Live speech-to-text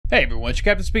Hey everyone, it's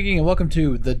Captain speaking, and welcome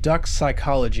to The Duck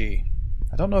Psychology.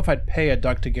 I don't know if I'd pay a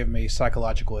duck to give me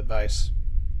psychological advice.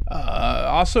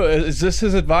 Also, is this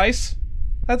his advice?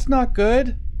 That's not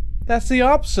good. That's the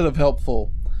opposite of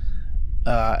helpful.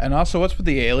 And also, what's with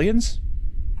the aliens?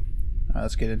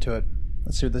 Let's get into it.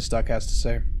 Let's see what this duck has to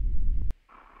say.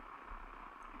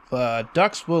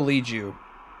 Ducks will lead you.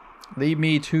 Lead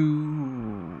me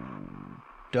to...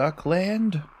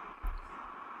 Duckland?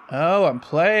 Oh, I'm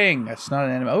playing. That's not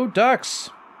an anime. Oh, ducks.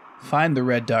 Find the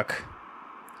red duck.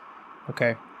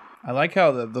 Okay. I like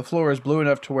how the floor is blue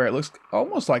enough to where it looks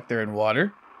almost like they're in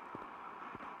water.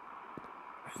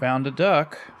 Found a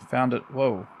duck. Found it.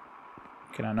 Whoa.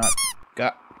 Can I not?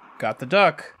 Got the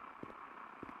duck.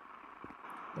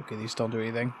 Okay, these don't do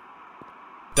anything.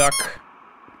 Duck.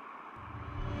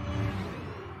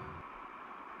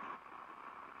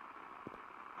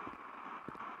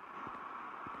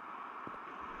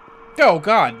 Oh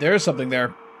god, there's something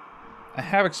there. I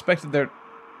have expected there...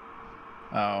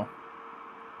 Oh.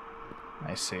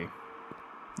 I see.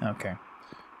 Okay.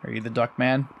 Are you the duck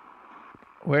man?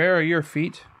 Where are your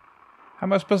feet? How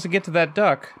am I supposed to get to that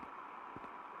duck?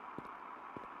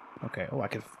 Okay, oh, I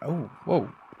could... Oh, whoa.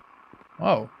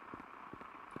 Whoa.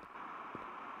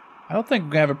 I don't think I'm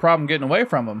gonna have a problem getting away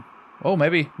from him. Oh,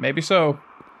 maybe so.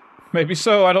 Maybe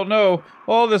so, I don't know.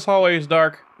 Oh, this hallway is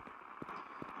dark.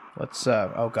 Let's,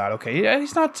 oh god, okay. Yeah,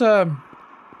 he's not too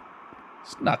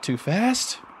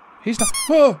fast. He's not,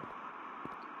 oh!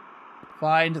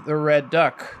 Find the red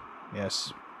duck.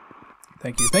 Yes.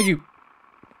 Thank you.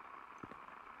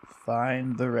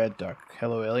 Find the red duck.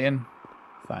 Hello, alien.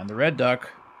 Find the red duck.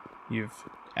 You've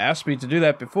asked me to do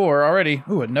that before already.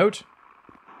 Ooh, a note.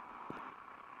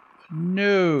 A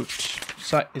note.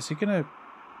 Is he gonna...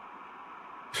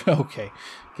 Okay.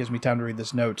 Gives me time to read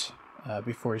this note.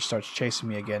 Before he starts chasing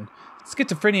me again.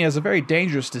 Schizophrenia is a very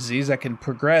dangerous disease that can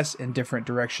progress in different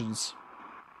directions.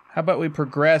 How about we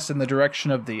progress in the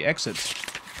direction of the exits?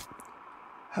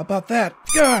 How about that?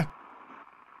 God!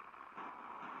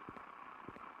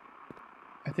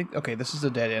 I think... Okay, this is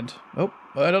a dead end. Oh,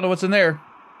 I don't know what's in there.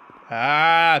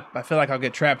 Ah, I feel like I'll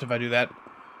get trapped if I do that.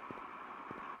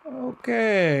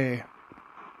 Okay.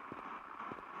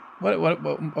 What,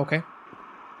 okay.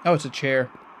 Oh, it's a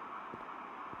chair.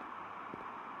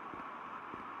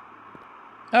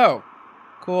 Oh,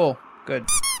 cool. Good.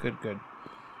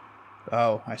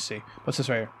 Oh, I see. What's this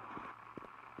right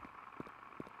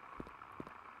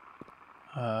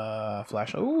here?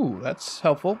 Flash. Ooh, that's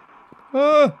helpful.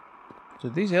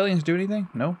 Did these aliens do anything?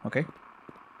 No? Okay.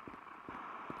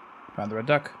 Found the red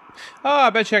duck. Oh, I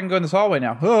bet you I can go in this hallway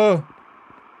now. Oh!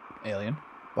 Alien.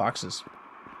 Boxes.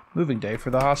 Moving day for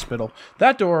the hospital.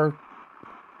 That door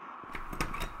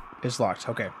is locked.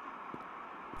 Okay.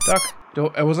 Duck.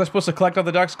 Was I supposed to collect all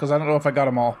the ducks? Because I don't know if I got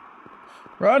them all.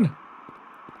 Run!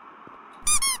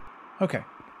 Okay.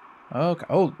 Okay.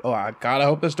 Oh, I gotta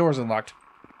hope this door's unlocked.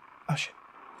 Oh, shit.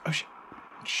 Oh,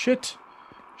 shit.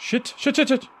 Shit.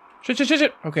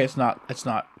 Okay, it's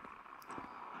not.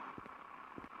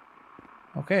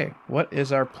 Okay, what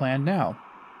is our plan now?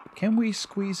 Can we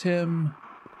squeeze him?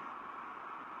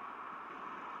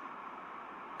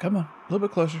 Come on, a little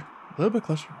bit closer.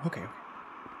 Okay.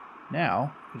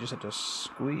 Now, we just have to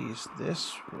squeeze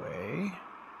this way.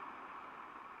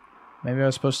 Maybe I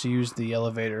was supposed to use the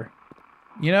elevator.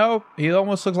 You know, he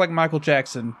almost looks like Michael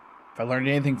Jackson. If I learned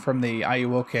anything from the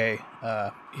Ayuwoke,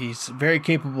 he's very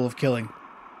capable of killing.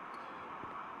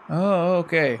 Oh,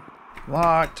 okay.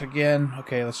 Locked again.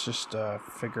 Okay, let's just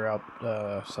figure out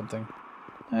something.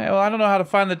 Hey, well, I don't know how to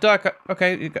find the duck.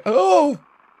 Okay. Oh!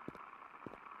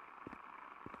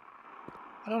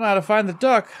 I don't know how to find the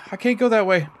duck. I can't go that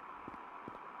way.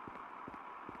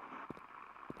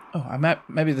 Oh,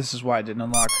 maybe this is why I didn't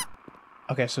unlock.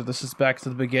 Okay, so this is back to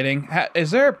the beginning.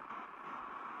 Is there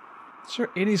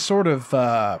any sort of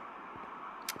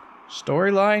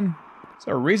storyline? Is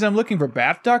there a reason I'm looking for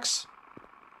bath ducks?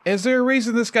 Is there a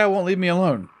reason this guy won't leave me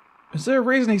alone? Is there a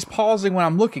reason he's pausing when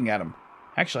I'm looking at him?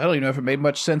 Actually, I don't even know if it made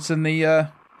much sense in the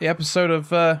episode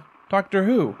of Doctor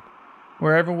Who,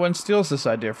 where everyone steals this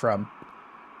idea from.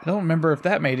 I don't remember if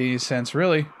that made any sense,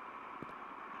 really.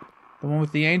 The one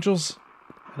with the angels?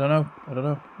 I don't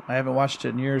know. I haven't watched it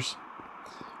in years.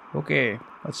 Okay,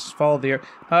 let's follow the...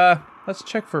 let's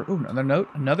check for... Ooh,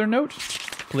 another note?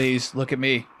 Please, look at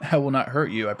me. I will not hurt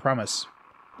you, I promise.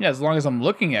 Yeah, as long as I'm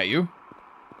looking at you.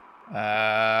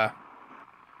 I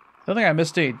don't think I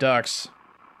missed any ducks.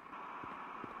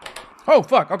 Oh,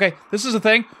 fuck, okay. This is a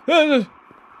thing. Oh,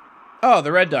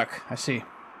 the red duck. I see.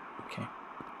 Okay.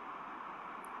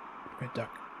 Red duck.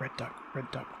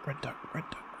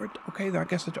 Okay, I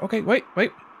guess... Okay, wait.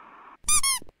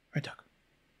 Red duck.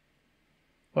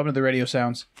 Welcome to the radio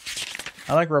sounds.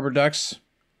 I like rubber ducks,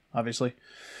 obviously.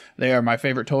 They are my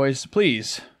favorite toys.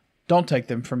 Please, don't take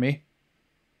them from me.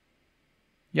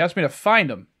 You asked me to find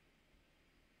them.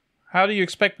 How do you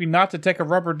expect me not to take a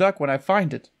rubber duck when I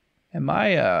find it? Am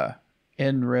I,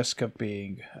 in risk of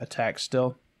being attacked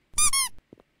still?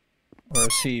 Or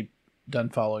is he done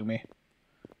following me?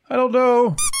 I don't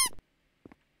know.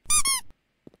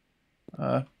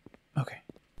 Okay.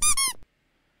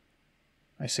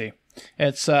 I see.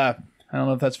 It's, I don't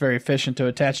know if that's very efficient to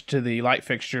attach to the light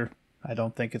fixture. I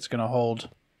don't think it's gonna hold.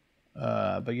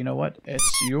 But you know what? It's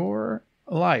your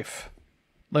life.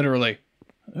 Literally.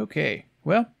 Okay.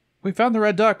 Well, we found the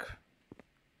red duck.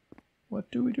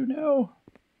 What do we do now?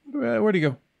 Where'd he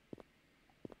go?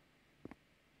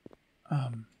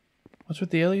 What's with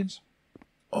the aliens?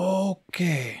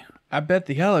 Okay. I bet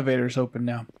the elevator's open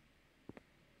now.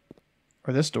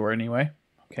 Or this door, anyway.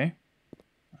 Okay.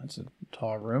 That's a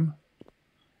tall room.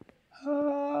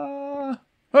 Oh!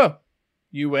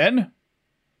 You win?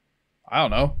 I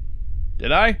don't know.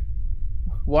 Did I?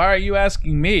 Why are you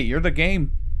asking me? You're the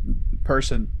game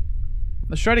person.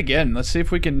 Let's try it again. Let's see if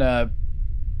we can,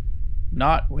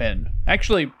 not win.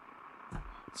 Actually,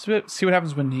 let's see what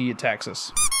happens when he attacks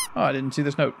us. Oh, I didn't see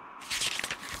this note.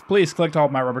 Please collect all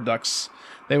of my rubber ducks.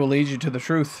 They will lead you to the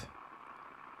truth.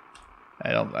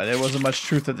 There wasn't much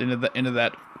truth at the end of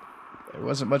that. There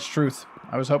wasn't much truth.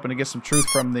 I was hoping to get some truth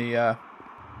from the,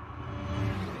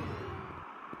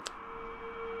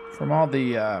 from all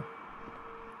the,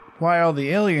 why all the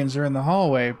aliens are in the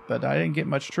hallway, but I didn't get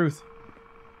much truth.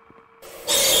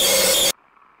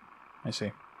 I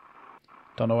see.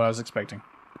 Don't know what I was expecting.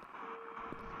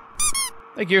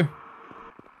 Thank you.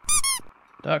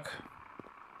 Duck.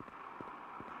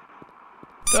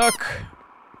 Duck.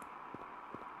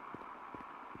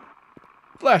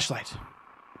 Flashlight.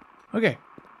 Okay.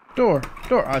 Door.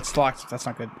 Door. Oh, it's locked. That's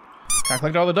not good. Can I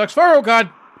collect all the ducks? Oh, God!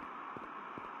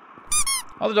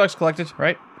 All the ducks collected,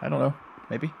 right? I don't know.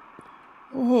 Maybe.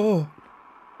 Oh.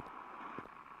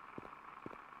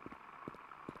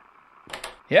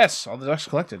 Yes, all the ducks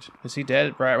collected. Is he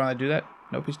dead right when I do that?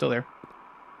 Nope, he's still there.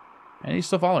 And he's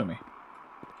still following me.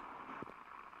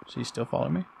 Is he still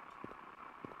following me?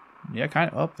 Yeah,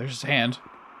 kind of. Oh, there's his hand.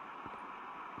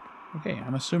 Okay,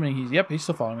 I'm assuming he's... Yep, he's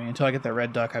still following me until I get that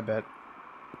red duck, I bet.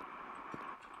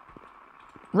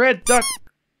 Red duck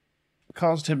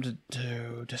caused him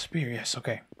to disappear. Yes,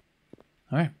 okay.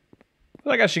 Alright. I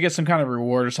feel like I should get some kind of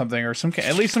reward or something, or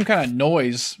at least some kind of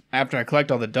noise after I collect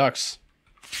all the ducks.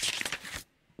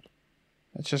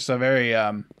 It's just a very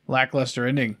lackluster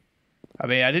ending. I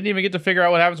mean, I didn't even get to figure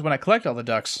out what happens when I collect all the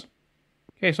ducks.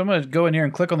 Okay, so I'm going to go in here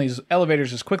and click on these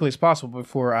elevators as quickly as possible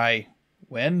before I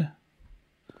win.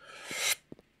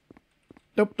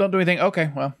 Nope, don't do anything.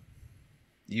 Okay, well,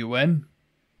 you win.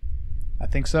 I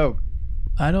think so.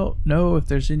 I don't know if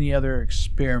there's any other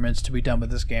experiments to be done with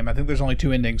this game. I think there's only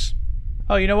 2 endings.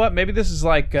 Oh, you know what? Maybe this is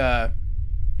like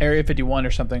Area 51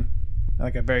 or something.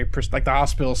 Like a very like the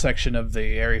hospital section of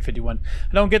the Area 51.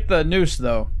 I don't get the noose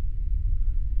though.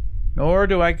 Nor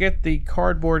do I get the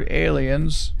cardboard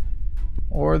aliens,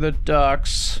 or the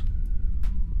ducks,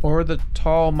 or the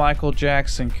tall Michael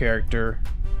Jackson character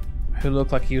who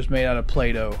looked like he was made out of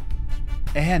Play-Doh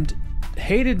and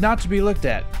hated not to be looked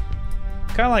at.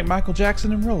 Kind of like Michael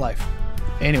Jackson in real life.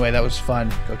 Anyway, that was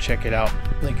fun. Go check it out.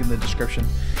 Link in the description.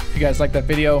 If you guys liked that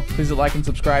video, please hit like and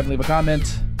subscribe and leave a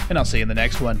comment. And I'll see you in the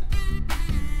next one.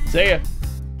 See ya!